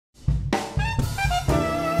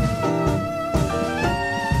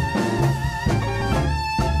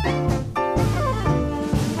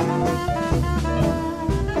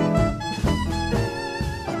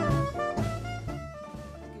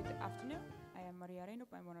Maria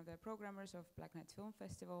Reinup. I'm one of the programmers of Black Nights Film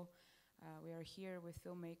Festival. We are here with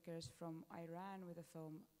filmmakers from Iran with the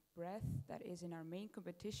film Breath that is in our main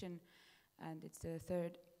competition, and it's the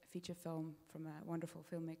third feature film from a wonderful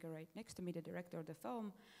filmmaker right next to me, the director of the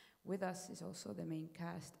film. With us is also the main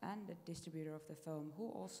cast and the distributor of the film, who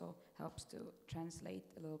also helps to translate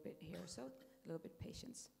a little bit here, so a little bit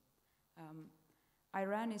patience.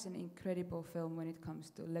 Iran is an incredible film when it comes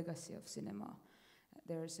to legacy of cinema.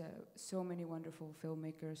 There's so many wonderful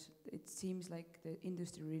filmmakers. It seems like the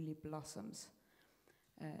industry really blossoms.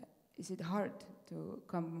 Is it hard to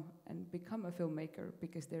come and become a filmmaker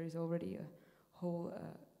because there is already a whole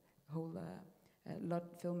lot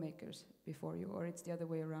of filmmakers before you, or it's the other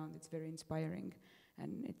way around? It's very inspiring,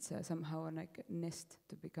 and it's somehow like a nest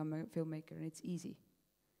to become a filmmaker, and it's easy.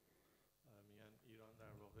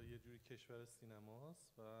 یه جوری کشور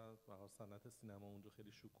سینماست و صنعت سینما اونجا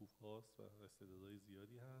خیلی شکوفاست و استعدادهای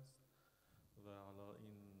زیادی هست و حالا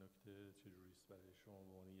این نکته چجوریست برای شما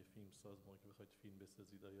به عنوان یه فیلمساز موقعی که بخواید فیلم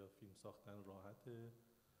بسازید؟ آیا فیلم ساختن راحته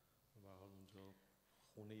و حالا اونجا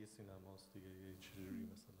خونه سینماست دیگه، چجوری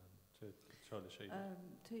مثلا چه چالشایی داره؟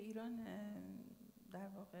 تو ایران در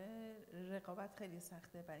واقع رقابت خیلی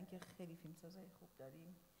سخته، برای اینکه خیلی فیلمسازهای خوب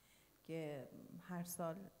داریم که هر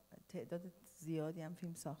سال تعداد زیادی هم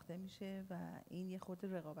فیلم ساخته میشه و این یه خورده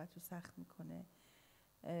رقابت رو سخت میکنه،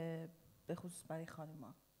 به خصوص برای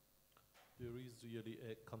خانم‌ها. There is really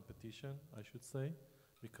a competition, I should say,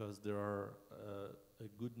 because there are a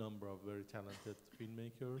good number of very talented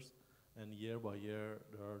filmmakers, and year by year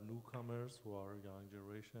there are newcomers who are young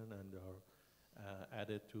generation and they are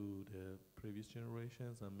added to the previous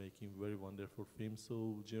generations and making very wonderful films. So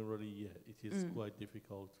generally, yeah, it is quite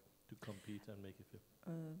difficult to compete and make a film.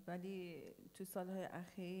 ولی تو سالهای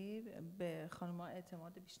اخیر به خانم‌ها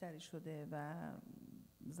اعتماد بیشتری شده و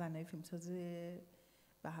زنای فیلمساز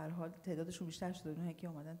به هر حال تعدادشون بیشتر شده، اونهایی که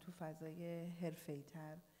اومدن تو فضای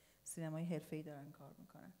حرفه‌ای‌تر، سینمای حرفه‌ای دارن کار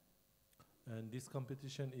میکنن. And this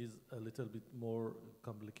competition is a little bit more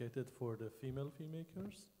complicated for the female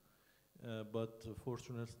filmmakers, but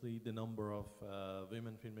fortunately the number of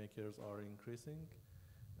women filmmakers are increasing,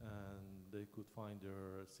 and they could find their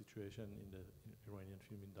situation in the Iranian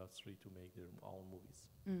film industry to make their own movies.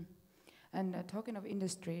 And talking of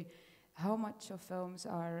industry, how much of films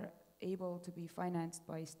are able to be financed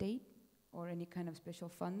by state or any kind of special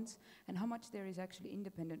funds, and how much there is actually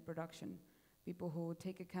independent production, people who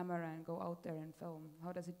take a camera and go out there and film?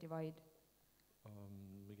 How does it divide?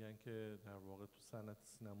 میگن که در واقع تو صنعت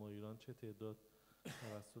سینما ایران چه تعداد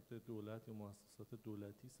توسط دولت یا مؤسسات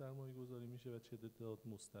دولتی سرمایه گذاری میشه و چه تعداد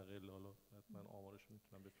مستقل؟ حالا حتما آمارش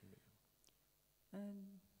میتونم بهتون بگم.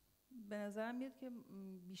 به نظرم میاد که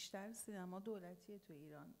بیشتر سینما دولتیه تو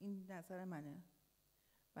ایران، این نظر منه،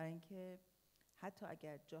 برای اینکه حتی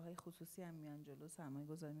اگر جاهای خصوصی هم میان جلو سرمایه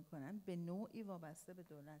گذاری میکنن به نوعی وابسته به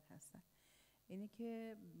دولت هستن. اینه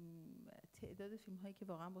که تعداد فیلم هایی که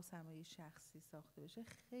واقعا با سرمایه شخصی ساخته بشه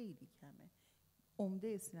خیلی کمه.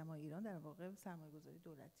 عمده سینما ایران در واقع سرمایه گذاری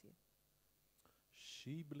دولتیه.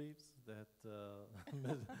 She believes that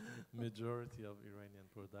majority of Iranian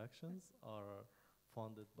productions are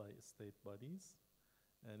funded by state bodies,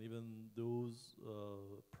 and even those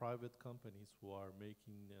private companies who are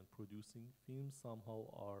making and producing films somehow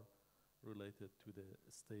are related to the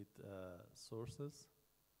state sources.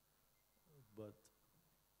 But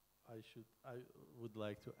I would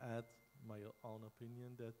like to add my own opinion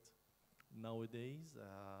that nowadays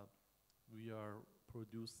we are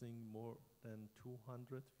producing more than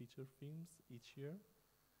 200 feature films each year,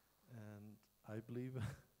 and I believe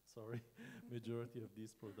majority of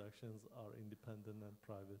these productions are independent and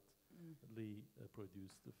privately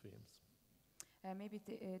produced films. Maybe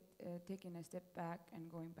taking a step back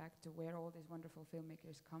and going back to where all these wonderful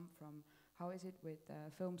filmmakers come from, how is it with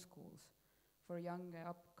film schools for a young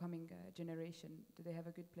upcoming generation? Do they have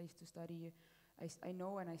a good place to study? I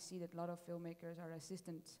know and I see that a lot of filmmakers are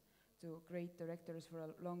assistants to great directors for a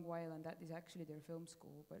long while, and that is actually their film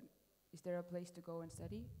school. But is there a place to go and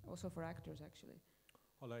study? Also for actors, actually.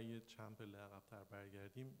 حالا یه چند پله عقب‌تر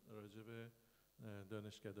برگردیم راجع به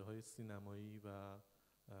دانشکده‌های سینمایی و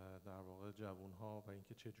در واقع جوان‌ها و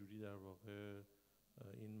اینکه چه جوری در واقع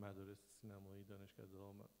این مدارس سینمایی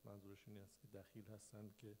دانشکده‌ها منظورشون این است که دخیل هستن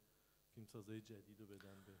که فیلمسازهای جدید رو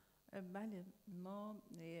بدن به. بله، ما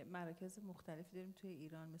مراکز مختلفی داریم توی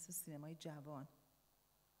ایران، مثل سینمای جوان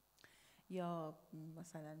یا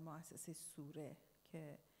مثلا مؤسسه سوره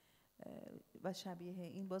که و شبیه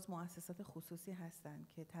این باز مؤسسات خصوصی هستن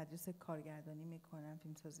که تدریس کارگردانی میکنن،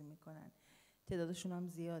 فیلمسازی میکنن، تعدادشون هم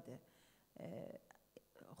زیاده.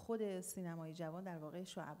 خود سینمای جوان در واقع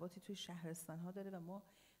شعباتی توی شهرستان ها داره و ما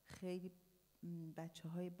خیلی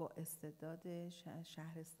بچه‌های با استعداد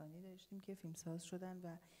شهرستانی داشتیم که فیلمساز شدن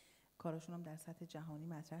و کاراشون هم در سطح جهانی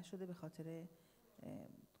مطرح شده به خاطر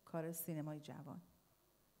کار سینمای جوان.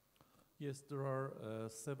 Yes, there are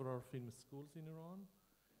several film schools in Iran,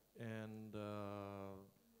 and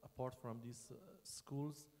apart from these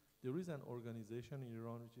schools, there is an organization in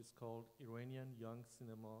Iran which is called Iranian Young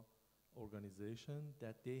Cinema Organization,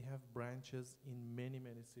 that they have branches in many,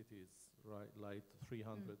 many cities, right? Like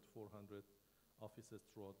 300, 400 offices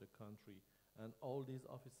throughout the country. And all these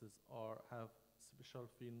offices have special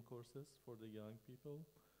film courses for the young people.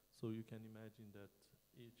 So you can imagine that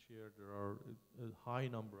each year there are a high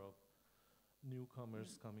number of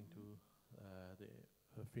newcomers coming to the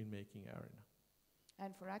filmmaking arena.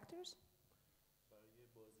 And for actors? برای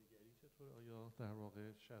بازیگری چطور؟ آیا در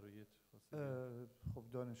واقع شرایط خب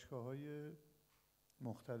دانشگاه‌های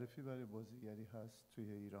مختلفی برای بازیگری هست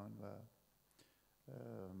توی ایران و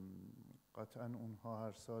قطعاً اونها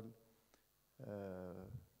هر سال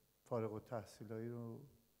فارغ التحصیلایی رو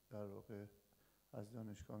در واقع از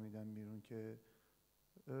دانشگاه میدن بیرون که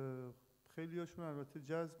خیلی هاشون البته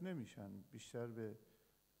جذب نمیشن، بیشتر به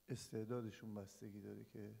استعدادشون بستگی داره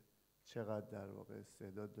که چقدر در واقع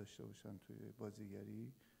استعداد داشته باشن توی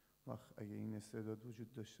بازیگری. وقت اگه این استعداد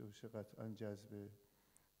وجود داشته باشه قطعاً جذب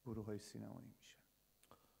گروه‌های سینمایی میشن.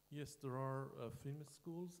 Yes, there are film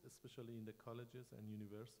schools, especially in the colleges and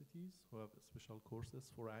universities, who have special courses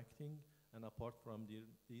for acting. And apart from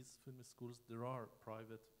these film schools, there are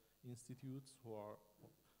private institutes who are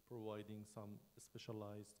providing some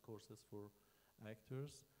specialized courses for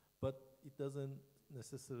actors. But it doesn't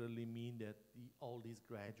necessarily mean that all these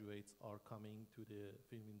graduates are coming to the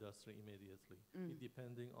film industry immediately. It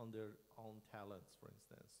depending on their own talents, for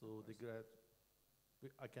instance. So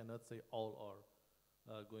I cannot say all are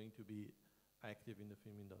going to be active in the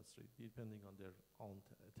film industry, depending on their own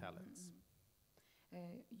talents.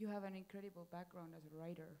 You have an incredible background as a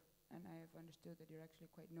writer, and I have understood that you're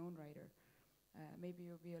actually quite known writer. Maybe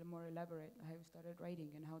you'll be more elaborate how you started writing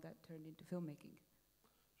and how that turned into filmmaking.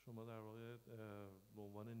 شما در واقع به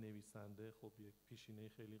عنوان نویسنده خب یک پیشینه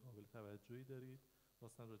خیلی قابل توجهی دارید.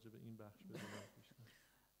 واسه راجع به این بخش بدونم بیشتر.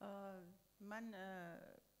 من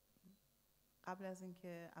قبل از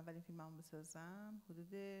اینکه اولین فیلممو بسازم حدود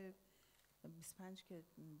 25 که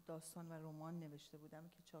داستان و رمان نوشته بودم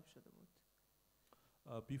که چاپ شده بود.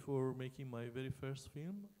 Before making my very first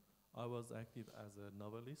film, I was active as a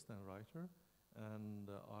novelist and writer, and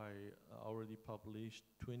I already published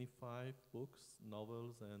 25 books,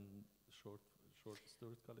 novels, and short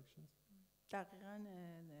story collections. دقیقاً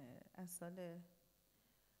از سال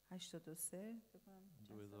 83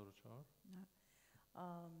 2004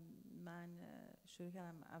 من شروع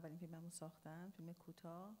کردم اولین فیلممو ساختم، فیلم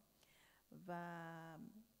کوتاه، و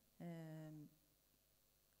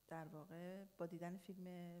در واقع با دیدن فیلم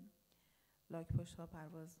لاک پشت ها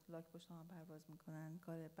پرواز میکنن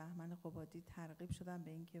کار بهمن قبادی ترغیب شدم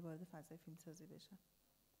به اینکه وارد فضای فیلمسازی بشم.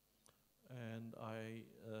 And I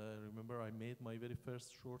remember I made my very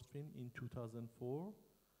first short film in 2004,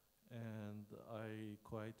 and I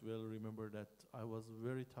quite well remember that I was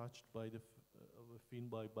very touched by the film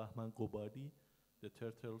by Bahman Qobadi, The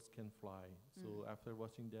Turtles Can Fly. So after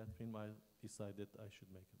watching that film, I decided I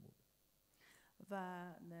should make a movie.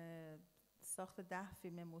 و ساخت 10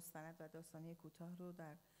 فیلم مستند و داستانی کوتاه رو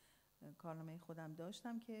در کارنامه خودم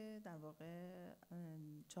داشتم که در واقع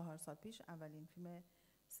 4 سال پیش اولین فیلم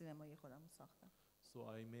سینمایی خودم رو ساختم. So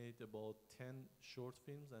I made about 10 short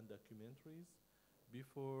films and documentaries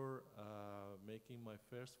before making my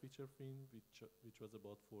first feature film, which was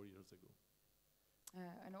about 4 years ago.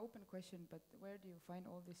 An open question, but where do you find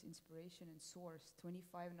all this inspiration and source?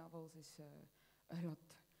 25 novels is a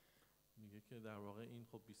lot. میگه که در واقع این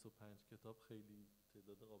خب 25 کتاب خیلی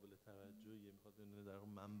تعداد قابل توجهیه. میخواد بدونه در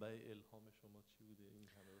منبع الهام شما چی بوده این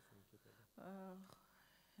همه این کتاب؟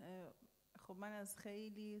 خب من از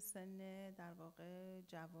خیلی سن در واقع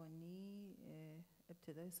جوانی،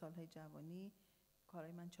 ابتدای سالهای جوانی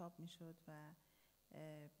کارهای من چاپ میشد و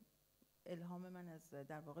الهام من از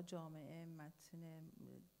در واقع جامعه، متن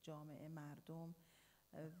جامعه، مردم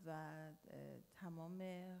و تمام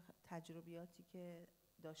تجربیاتی که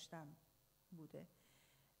داشتم بوده.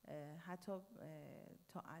 حتی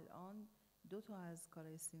تا الان 2 تا از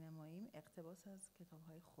کارهای سینماییم اقتباس از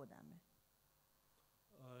کتاب‌های خودمه.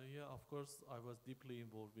 Yeah, of course, I was deeply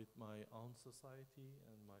involved with my own society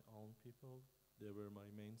and my own people. They were my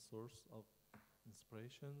main source of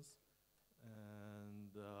inspirations.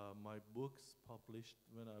 And my books published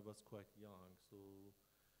when I was quite young. So,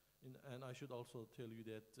 and I should also tell you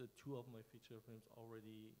that 2 of my feature films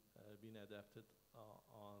already been adapted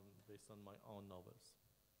based on my own novels.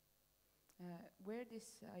 where this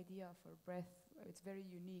idea for breath, it's very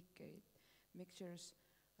unique. It mixtures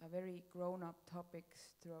very grown-up topics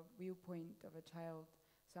through a viewpoint of a child,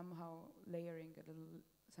 somehow layering a little,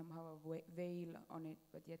 somehow a veil on it,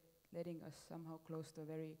 but yet letting us somehow close to a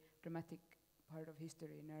very dramatic part of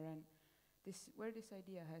history in Iran. Where this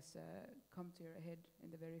idea has come to your head in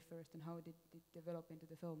the very first, and how did it develop into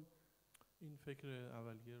the film? این فکر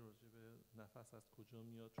اولیه راجع به نفس از کجا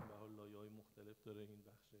میاد، چون به حال لایه‌های مختلف داره این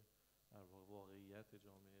بخش در واقع واقعیت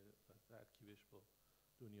جامعه و ترکیبش با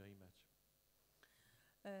دنیای مجازی.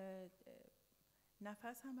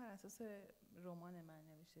 نفس هم بر اساس رمان من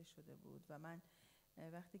نوشته شده بود و من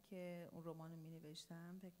وقتی که اون رمان رو می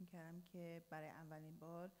نوشتم فکر می کردم که برای اولین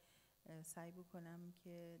بار سعی بکنم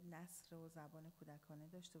که نثر و زبان کودکانه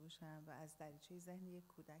داشته باشم و از دریچه ذهن یک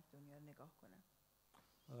کودک دنیا رو نگاه کنم.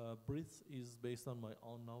 Breath is based on my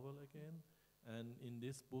own novel again, and in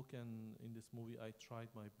this book and in this movie I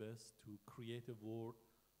tried my best to create a world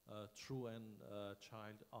through an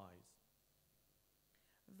child eyes.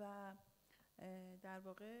 و در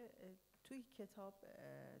واقع توی کتاب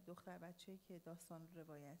دختر بچه‌ای که داستان رو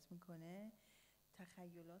روایت میکنه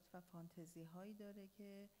تخیلات و فانتزی هایی داره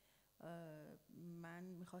که من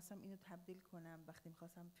میخواستم اینو تبدیل کنم. وقتی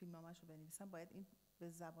میخواستم فیلمنامه‌اش رو بنویسم باید این به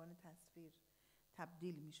زبان تصویر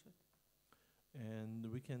تبدیل میشد. And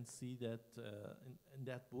we can see that in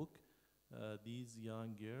that book this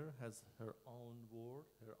young girl has her own world,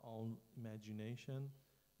 her own imagination,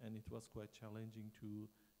 and it was quite challenging to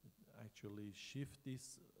actually shift this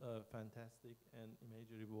fantastic and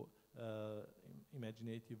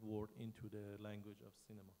imaginative world into the language of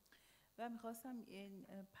cinema. و میخواستم این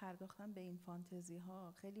پرداختم به این فانتزی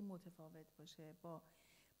ها خیلی متفاوت باشه با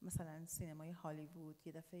مثلا سینمای هالیوود.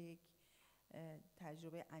 یه دفعه یک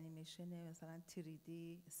تجربه انیمیشن مثلا 3D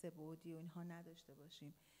سه‌بعدی و اینها نداشته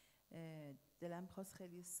باشیم. دلم خواست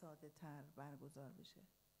خیلی ساده تر برگزار بشه.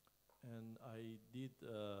 And I did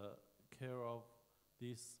care of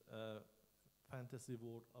this fantasy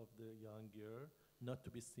world of the young girl not to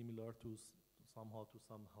be similar to somehow to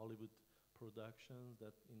some Hollywood productions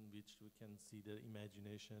that in which we can see the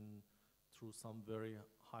imagination through some very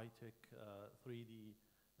high-tech 3D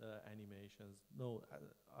animations. No,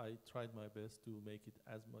 I tried my best to make it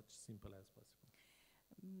as much simple as possible.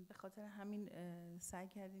 به خاطر همین سعی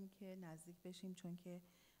کردیم که نزدیک بشیم، چون که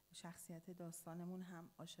شخصیت داستانمون هم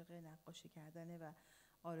عاشق نقاشی کردنه و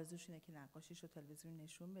آرزوش اینه که نقاشیشو تلویزیون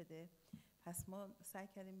نشون بده. پس ما سعی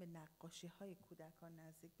کردیم به نقاشی‌های کودکان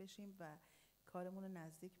نزدیک بشیم و کارمون رو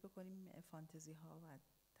نزدیک بکنیم فانتزی ها و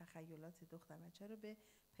تخیلات دختر بچه رو به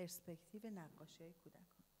پرسپکتیو نقاشی‌های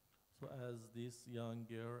کودکان. So as this young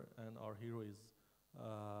girl and our hero is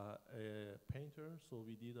a painter, so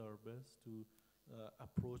we did our best to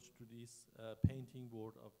approach to this painting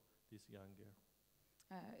world of this young girl.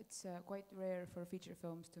 It's quite rare for feature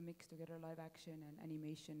films to mix together live action and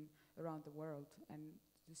animation around the world, and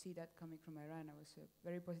to see that coming from Iran, I was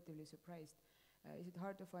very positively surprised. Is it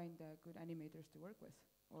hard to find good animators to work with,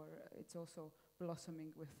 or it's also blossoming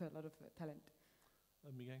with a lot of talent?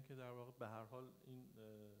 میگن که در واقع به هر حال این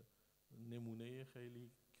نمونه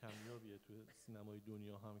خیلی کمیابیه تو سینمای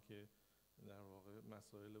دنیا هم که در واقع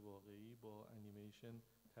مسائل واقعی با انیمیشن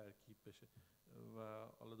ترکیب بشه و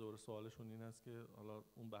حالا دور سوالشون این است که حالا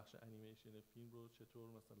اون بخش انیمیشن فیلم رو چطور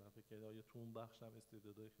مثلا فکر کرده، آیا تو اون بخش هم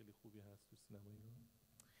استعدادهای خیلی خوبی هست تو سینمای ایران؟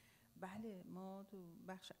 بله، ما تو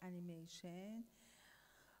بخش انیمیشن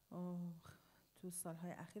تو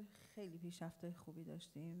سالهای اخیر خیلی پیشرفت‌های خوبی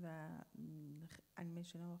داشتیم و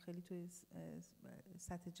انیمیشن ها خیلی توی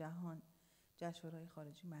سطح جهان جشنواره‌های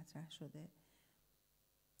خارجی مطرح شده.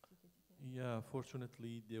 Yeah,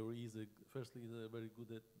 fortunately there is firstly a very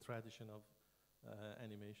good tradition of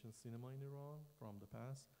animation cinema in Iran from the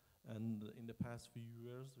past, and in the past few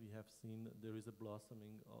years we have seen there is a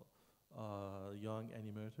blossoming of young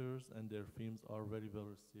animators and their films are very well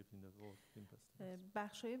received in the world film festivals.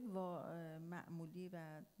 بخشای معمولی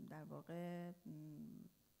و در واقع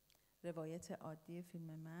روایت عادی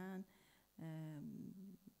فیلم من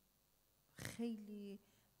خیلی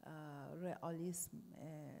رئالیسم،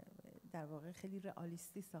 در واقع خیلی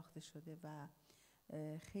رئالیستی ساخته شده و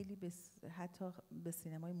خیلی حتی به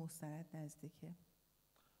سینمای مستند نزدیکه.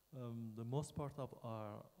 The most part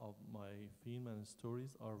of my film and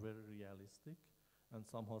stories are very realistic and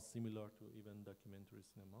somehow similar to even documentary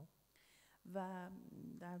cinema. و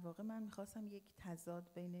در واقع من میخواستم یک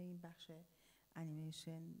تضاد بین این بخش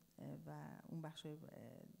انیمیشن و اون بخش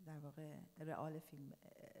در واقع رئال فیلم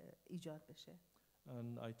ایجاد بشه.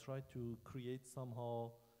 And I tried to create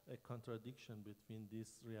somehow a contradiction between this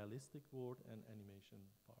realistic world and animation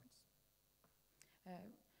parts.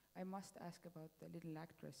 I must ask about the little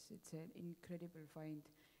actress. It's an incredible find.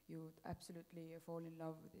 You absolutely fall in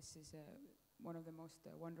love. This is one of the most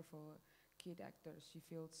wonderful kid actors. She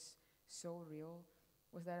feels so real.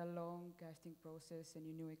 Was that a long casting process and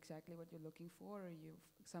you knew exactly what you're looking for, or you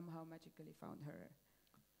somehow magically found her?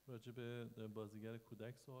 راجع به بازیگر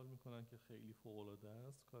کودک سوال میکنن که خیلی فوق‌العاده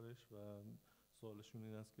است کارش و سوالشون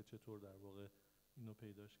این است که چطور در واقع اینو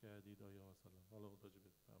پیداش کردید، آیا مثلا حالا راجع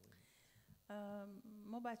به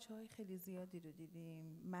ما بچه‌های خیلی زیادی رو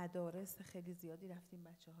دیدیم، مدارس خیلی زیادی رفتیم،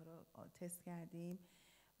 بچه‌ها رو تست کردیم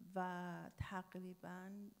و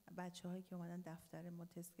تقریباً بچه‌هایی که اومدن دفتر ما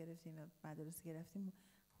تست گرفتیم و مدارس گرفتیم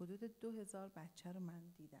حدود 2000 بچه رو من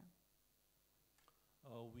دیدم.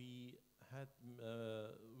 We had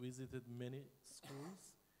visited many schools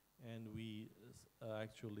and we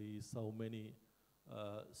actually saw many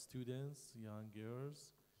students, young girls,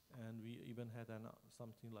 and we even had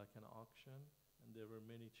something like an auction, and there were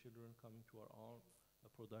many children coming to our own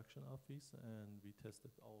production office and we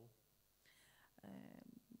tested all.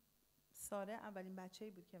 ساره اولین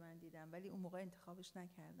بچه‌ای بود که من دیدم ولی اون موقع انتخابش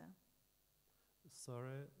نکردم.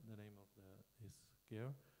 Sara, the name of this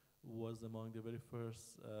girl, was among the very first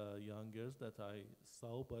young girls that I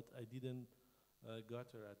saw, but I didn't got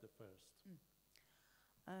her at the first.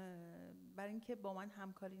 برای اینکه با من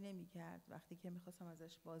همکاری نمی‌کرد. وقتی که می‌خواستم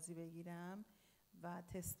ازش بازی بگیرم و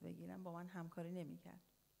تست بگیرم با من همکاری نمی‌کرد.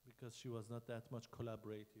 Because she was not that much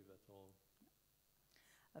collaborative at all.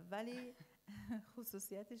 ولی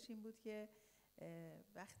خصوصیتش این بود که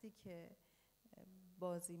وقتی که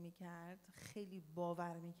بازی می‌کرد خیلی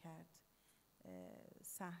باور می‌کرد.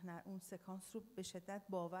 صحنه اون سکانس رو به شدت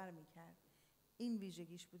باور می‌کرد. این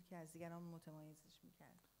ویژگیش بود که از دیگران متمایزش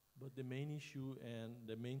می‌کرد. But the main issue and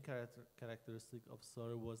the main characteristic of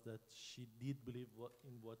Sarah was that she did believe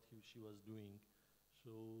in what she was doing.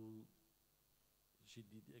 So she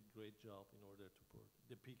did a great job in order to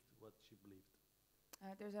depict what she believed.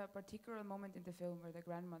 There's a particular moment in the film where the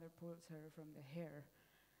grandmother pulls her from the hair,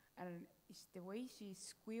 and the way she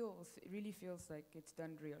squeals, it really feels like it's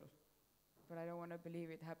done real. But I don't want to believe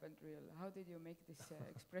it happened real. How did you make this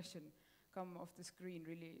expression come off the screen,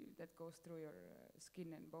 really, that goes through your skin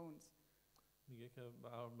and bones? میگه که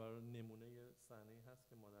بر نمونه صحنه هست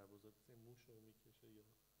که مادر بزرگ موش رو میکشه یا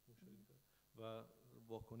موش رو و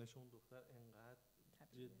واکنش اون دختر انقدر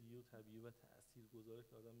جدی و طبیعی و تاثیرگذاره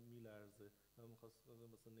که آدم میلرزه. من می‌خواستم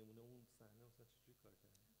مثلا نمونه اون صحنه مثلا چجوری کار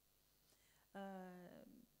کردی؟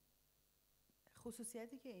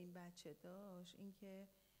 خصوصیتی که این بچه داشت این که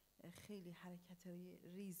خیلی حرکت‌های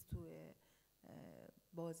ریز توی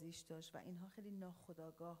بازیش داشت و اینها خیلی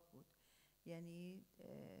ناخودآگاه بود. یعنی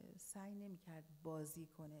سعی نمی‌کرد بازی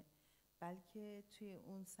کنه بلکه توی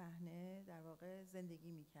اون صحنه در واقع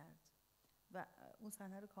زندگی می‌کرد و اون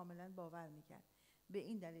صحنه رو کاملا باور می‌کرد. به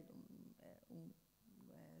این دلیل اون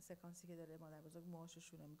سکانسی که داره مادر بزرگ موهاشو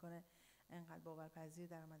شونه میکنه انقدر باورپذیر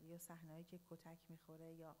در اومده، یا صحنه‌ای که کتک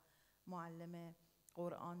میخوره یا معلم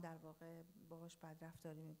قرآن در واقع باهاش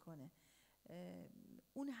بدرفتاری میکنه.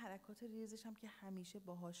 اون حرکات ریزش هم که همیشه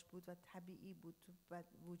باهاش بود و طبیعی بود تو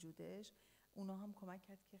وجودش، اونا هم کمک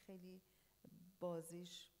کرد که خیلی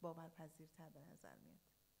بازیش باورپذیرتر به نظر میاد.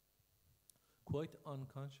 Quite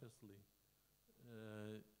unconsciously,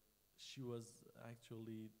 she was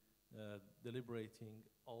actually deliberating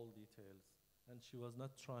all details, and she was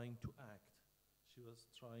not trying to act. She was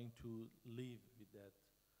trying to live with that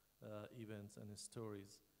events and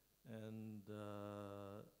stories, and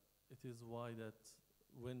it is why that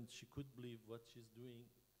when she could believe what she's doing,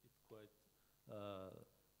 it quite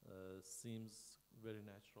seems very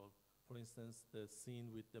natural. For instance, the scene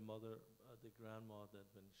with the mother, the grandma, that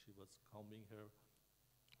when she was combing her,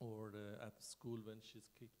 or at school when she's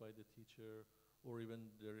kicked by the teacher, or even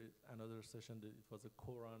there is another session that it was a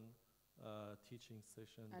Quran teaching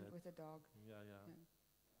session. And with a dog. Yeah.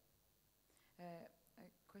 A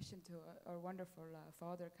question to our wonderful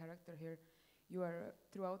father character here. You are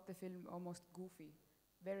throughout the film almost goofy,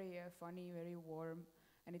 very funny, very warm,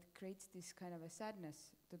 and it creates this kind of a sadness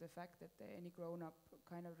to the fact that any grown-up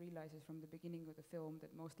kind of realizes from the beginning of the film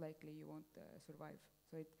that most likely you won't survive.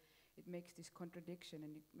 So it makes this contradiction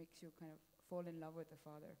and it makes you kind of fall in love with the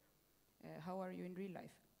father. How are you in real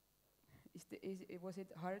life? Was it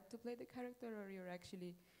hard to play the character, or you're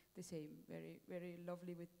actually the same, very, very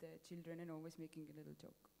lovely with the children and always making a little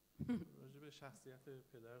joke? راجع به شخصیت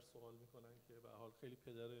پدر سوال میکنن که به حال خیلی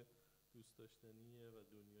پدر دوست داشتنیه و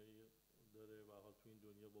دنیایی داره و حال تو این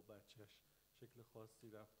دنیا با بچهش شکل خاصی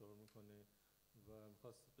رفتار میکنه و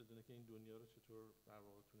میخواست بدونه که این دنیا رو چطور در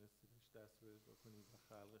واقع تونستی بهش دست پیدا کنی و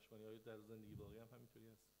خلقش کنی. آیا در زندگی واقعی هم همینطوری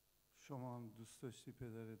هست؟ شما هم دوست داشتی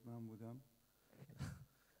پدرت من بودم؟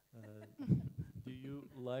 Do you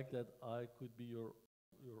like that I could be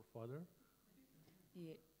your father?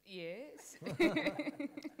 Yes.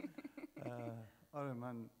 آره،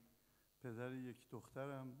 من پدر یک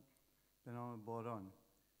دخترم به نام باران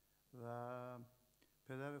و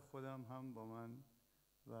پدر خودم هم با من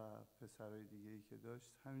و پسرهای دیگه‌ای که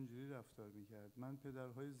داشت همینجوری رفتار میکرد. من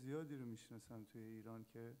پدرهای زیادی رو میشناسم توی ایران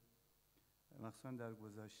که مخصوصا در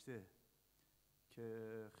گذشته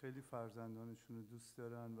که خیلی فرزندانشون رو دوست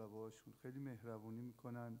دارن و باشون خیلی مهربونی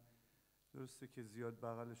میکنن. درسته که زیاد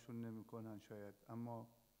بغلشون نمیکنن شاید، اما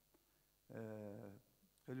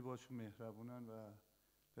خیلی باشون مهربونن و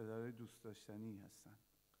پدرهای دوست داشتنی هستن.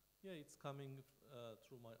 Yeah, it's coming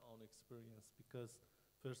through my own experience because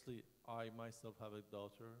firstly, I myself have a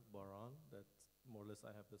daughter, Baran, that more or less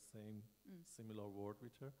I have the same similar word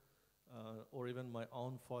with her. Or even my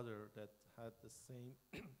own father that had the same,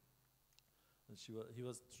 and he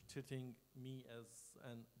was treating me as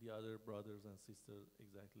and the other brothers and sisters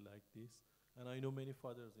exactly like this. And I know many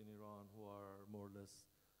fathers in Iran who are more or less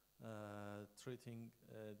treating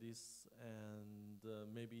this, and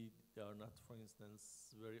maybe they are not, for instance,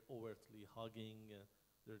 very overtly hugging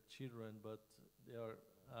their children, but they are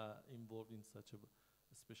involved in such a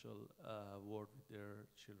special word with their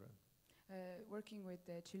children. Working with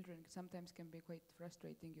children sometimes can be quite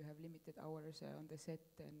frustrating. You have limited hours on the set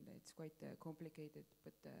and it's quite complicated.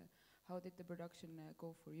 But how did the production go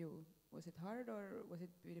for you? Was it hard or was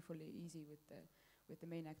it beautifully easy with the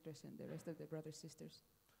main actress and the rest of the brothers sisters?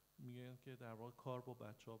 میگن که در واقع کار با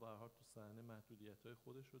بچه‌ها به هر حال تو صحنه محدودیت‌های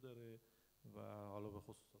خودشو داره و حالا به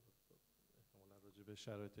خصوص احتمالاً راجع به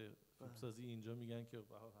شرایط فیلمسازی اینجا میگن که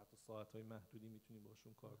به هر حال حتی ساعت‌های محدودی میتونی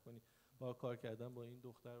باشون کار کنی. با کار کردن با این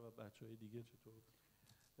دختر و بچه‌های دیگه چطور بود؟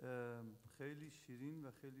 خیلی شیرین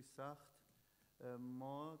و خیلی سخت.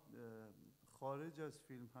 ما خارج از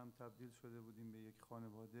فیلم هم تبدیل شده بودیم به یک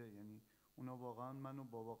خانواده، یعنی اونا واقعا منو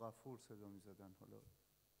بابا غفور صدا می‌زدن. حالا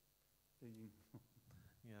بگیم.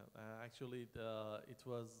 Yeah, actually it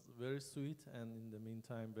was very sweet and in the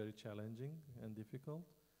meantime very challenging and difficult,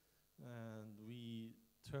 and we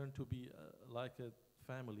turned to be like a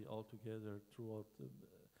family all together throughout the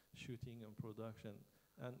shooting and production,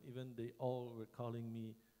 and even they all were calling me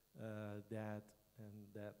dad and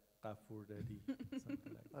that Ghafoor daddy,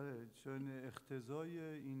 something like that. آره، چون اختزای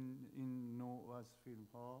این نوع از فیلم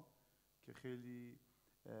ها که خیلی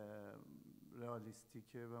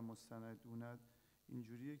رئالیستیکه و مستندونه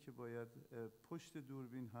اینجوریه که باید پشت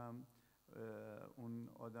دوربین هم اون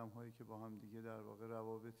آدم هایی که با هم دیگه در واقع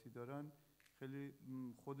روابطی دارن خیلی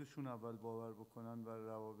خودشون اول باور بکنن و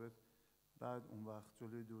روابط بعد اون وقت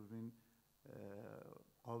جلوی دوربین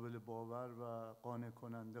قابل باور و قانع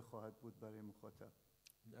کننده خواهد بود برای مخاطب.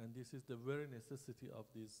 And this is the very necessity of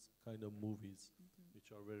these kind of movies,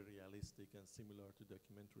 which are very realistic and similar to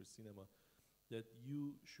documentary cinema, that you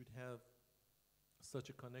should have such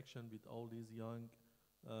a connection with all these young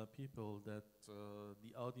people that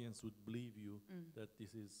the audience would believe you that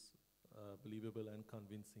this is believable and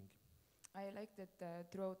convincing. I like that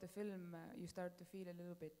throughout the film you start to feel a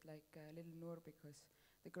little bit like little Noor because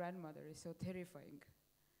the grandmother is so terrifying.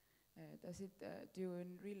 Do you in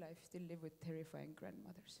real life still live with terrifying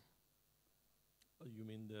grandmothers? You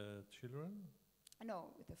mean the children? No,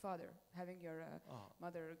 with the father, having your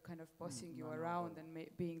mother kind of bossing you around and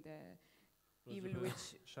being the evil witch,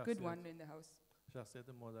 good one in the house. شخصیت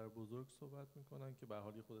مادر بزرگ صحبت میکنن که به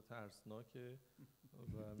حالی خود ترسناکه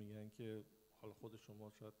و میگن که حالا خود شما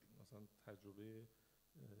شاید مثلا تجربه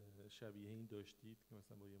شبیه این داشتید که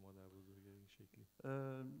مثلا با یه مادر بزرگ این شکلی.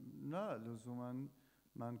 نه لزوما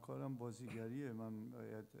من کارم بازیگریه. من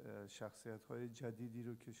باید شخصیت‌های جدیدی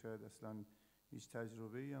رو که شاید اصلا هیچ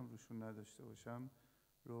تجربه‌ای هم روشون نداشته باشم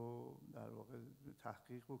رو در واقع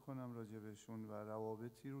تحقیق بکنم راجع بهشون و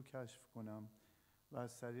روابطی رو کشف کنم و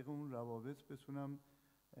از طریق اون روابط بتونم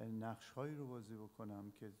نقش‌هایی رو بازی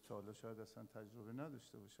بکنم که تا حالا شاید اصلا تجربه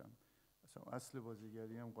نداشته باشم. اصلا اصل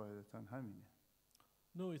بازیگری هم قاعدتاً همینه.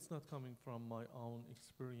 No, it's not coming from my own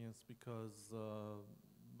experience because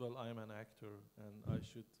well, I am an actor and I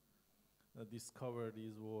should discover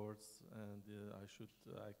these words and I should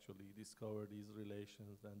actually discover these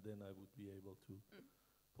relations and then I would be able to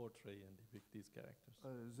portray and depict these characters.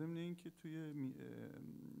 ضمن اینکه توی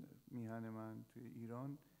میهن من توی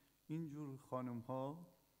ایران اینجور خانم‌ها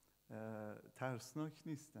ترسناک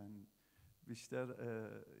نیستن، بیشتر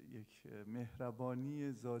یک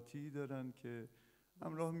مهربانی ذاتی دارن که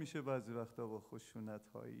همراه میشه بعضی وقتا با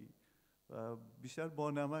خشونت‌هایی و بیشتر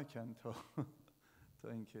با نمکن تا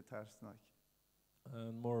اینکه ترسناک.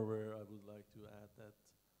 And moreover, I would like to add that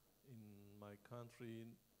in my country,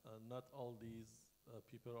 not all these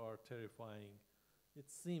people are terrifying it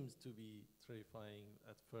seems to be terrifying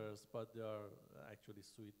at first, but they are actually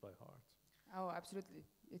sweet by heart. Oh, absolutely.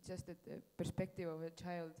 It's just that the perspective of a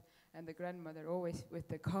child and the grandmother always with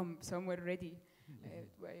the comb somewhere ready.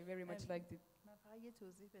 I very much liked it. من فقط یه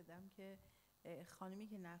توضیح بدم که خانمی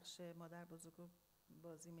که نقش مادر بزرگ رو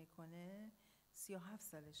بازی میکنه 37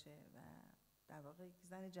 سالشه و در واقع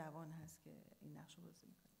زن جوان هست که این نقش رو بازی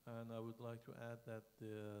میکنه. And I would like to add that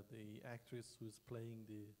the actress who is playing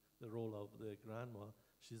the role of the grandma,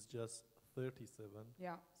 she's just 37.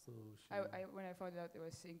 Yeah. So she, When I found out, it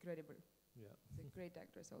was incredible. yeah. She's a great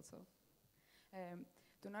actress also.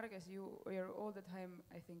 To Narges, you're all the time,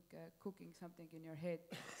 I think, cooking something in your head.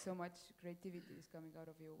 So much creativity is coming out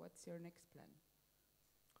of you. What's your next plan?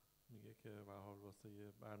 میگه که به هر حال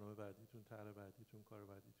واسه برنامه بعدیتون، طرح بعدیتون، کار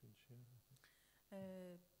بعدیتون چیه؟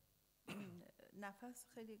 نفس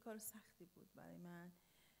خیلی کار سختی بود برای من،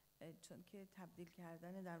 چون که تبدیل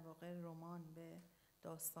کردن در واقع رمان به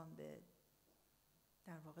داستان، به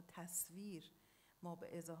در واقع تصویر، ما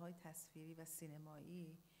به ازاهای تصویری و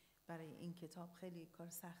سینمایی برای این کتاب خیلی کار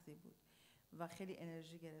سختی بود و خیلی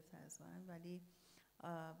انرژی گرفته از من. ولی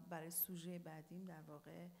برای سوژه بعدیم در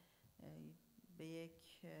واقع به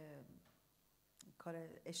یک کار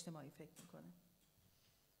اجتماعی فکر میکنه،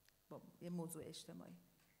 با یه موضوع اجتماعی.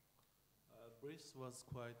 Brice was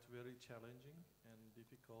quite very challenging and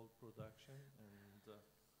difficult production, and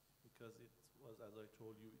because it was, as I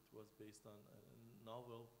told you, it was based on a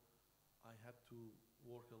novel, I had to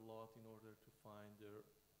work a lot in order to find the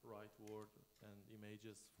right word and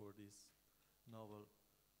images for this novel.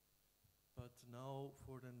 But now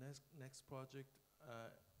for the next project,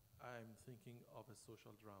 I'm thinking of a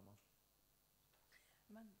social drama.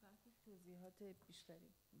 من باید توضیحات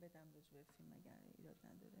بیشتری بدم راجع به فیلم اگر ایراد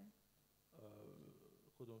نداره.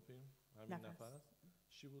 کدوم فیلم؟ همین نفس. نفس.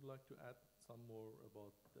 She would like to add some more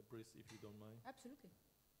about the Brice if you don't mind. Absolutely.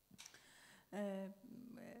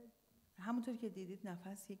 همونطور که دیدید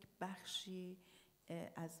نفس یک بخشی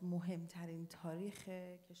از مهمترین تاریخ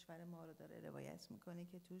کشور ما رو داره روایت میکنه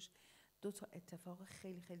که توش 2 تا اتفاق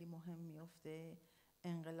خیلی خیلی مهم میفته،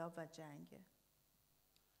 انقلاب و جنگ.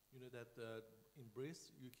 You know that in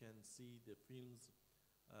Brice you can see the films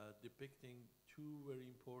depicting 2 very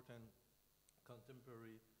important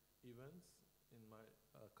contemporary events in my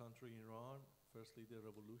country, Iran. Firstly, the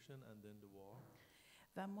revolution and then the war.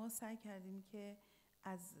 و ما سعی کردیم که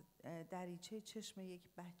از دریچه چشم یک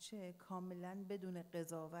بچه کاملا بدون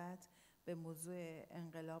قضاوت به موضوع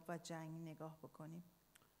انقلاب و جنگ نگاه بکنیم.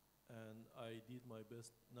 And I did my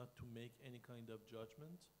best not to make any kind of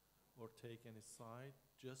judgment or take any side,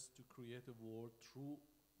 just to create a world through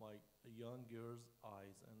my young girl's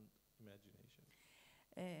eyes and imagination.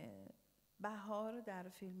 بهار در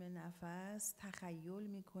فیلم نفس تخیل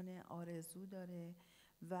میکنه، آرزو داره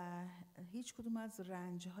و هیچ کدوم از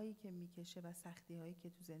رنج‌هایی که میکشه و سختی‌هایی که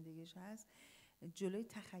تو زندگیش هست جلوی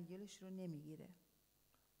تخیلش رو نمیگیره.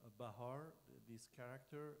 Bahar, this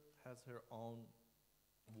character, has her own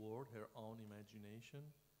world, her own imagination,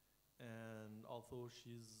 and although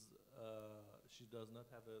she does not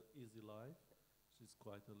have an easy life, she's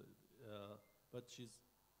quite but she's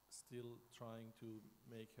still trying to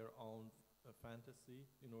make her own fantasy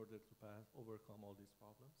in order to overcome all these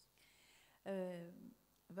problems.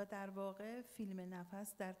 و در واقع فیلم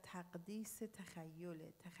نفس در تقدیس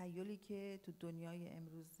تخیلی که تو دنیای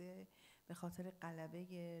امروزه به خاطر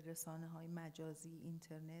غلبه رسانه‌های مجازی،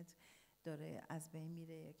 اینترنت داره از بین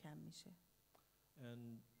میره یا کم میشه.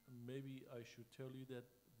 And maybe I should tell you that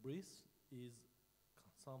Brice is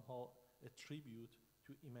somehow a tribute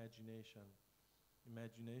to imagination.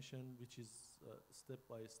 Imagination which is step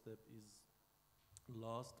by step is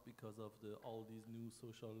lost because of all these new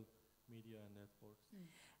social media and networks.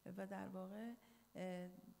 و در واقع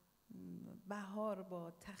بهار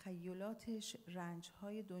با تخیلاتش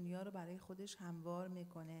رنج‌های دنیا رو برای خودش هموار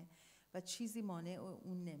میکنه و چیزی مانع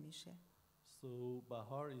اون نمیشه. So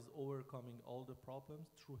Bahar is overcoming all the problems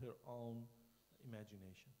through her own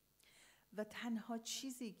imagination. و تنها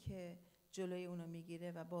چیزی که جلوی اونو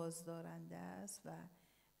میگیره و بازدارنده است و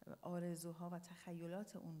آرزوها و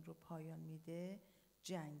تخیلات اون رو پایان میده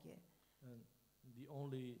جنگه. And the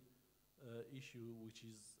only issue which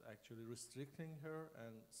is actually restricting her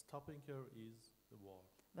and stopping her is the war.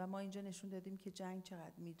 و ما اینجا نشون دادیم که جنگ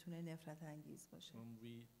چقدر میتونه نفرت انگیز باشه. And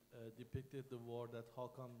we depicted the war, that how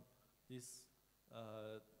come this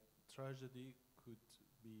tragedy could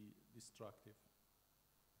be destructive.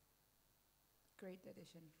 Great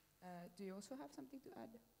addition. Do you also have something to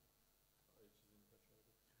add?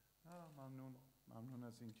 ممنون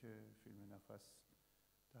از اینکه فیلم نفس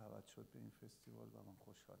دعوت شد به این فستیوال و من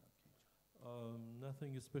خوشحالم که اینجا.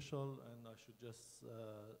 Nothing special, and I should just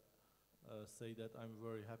say that I'm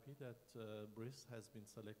very happy that Briss has been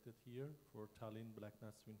selected here for Tallinn Black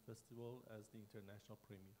Nights Film Festival as the international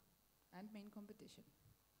premiere. And main competition.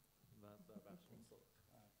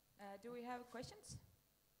 Do we have questions?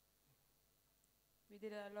 We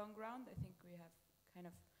did a long round. I think we have kind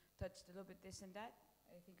of touched a little bit this and that.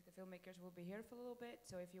 I think the filmmakers will be here for a little bit,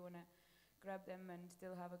 so if you want to grab them and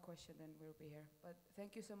still have a question, then we'll be here. But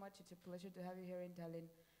thank you so much. It's a pleasure to have you here in Tallinn,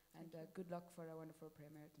 and good luck for a wonderful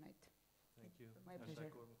premiere tonight. Thank you. My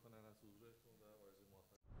pleasure.